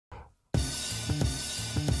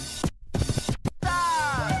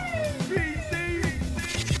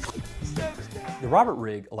Robert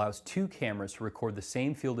Rig allows two cameras to record the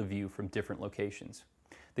same field of view from different locations.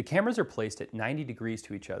 The cameras are placed at 90 degrees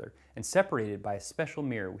to each other and separated by a special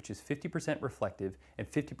mirror which is 50% reflective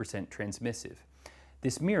and 50% transmissive.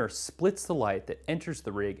 This mirror splits the light that enters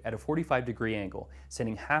the rig at a 45-degree angle,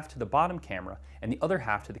 sending half to the bottom camera and the other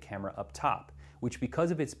half to the camera up top, which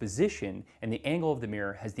because of its position and the angle of the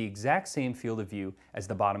mirror has the exact same field of view as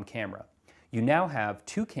the bottom camera. You now have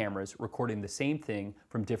two cameras recording the same thing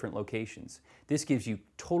from different locations. This gives you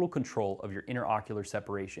total control of your interocular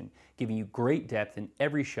separation, giving you great depth in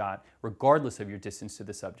every shot regardless of your distance to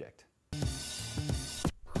the subject.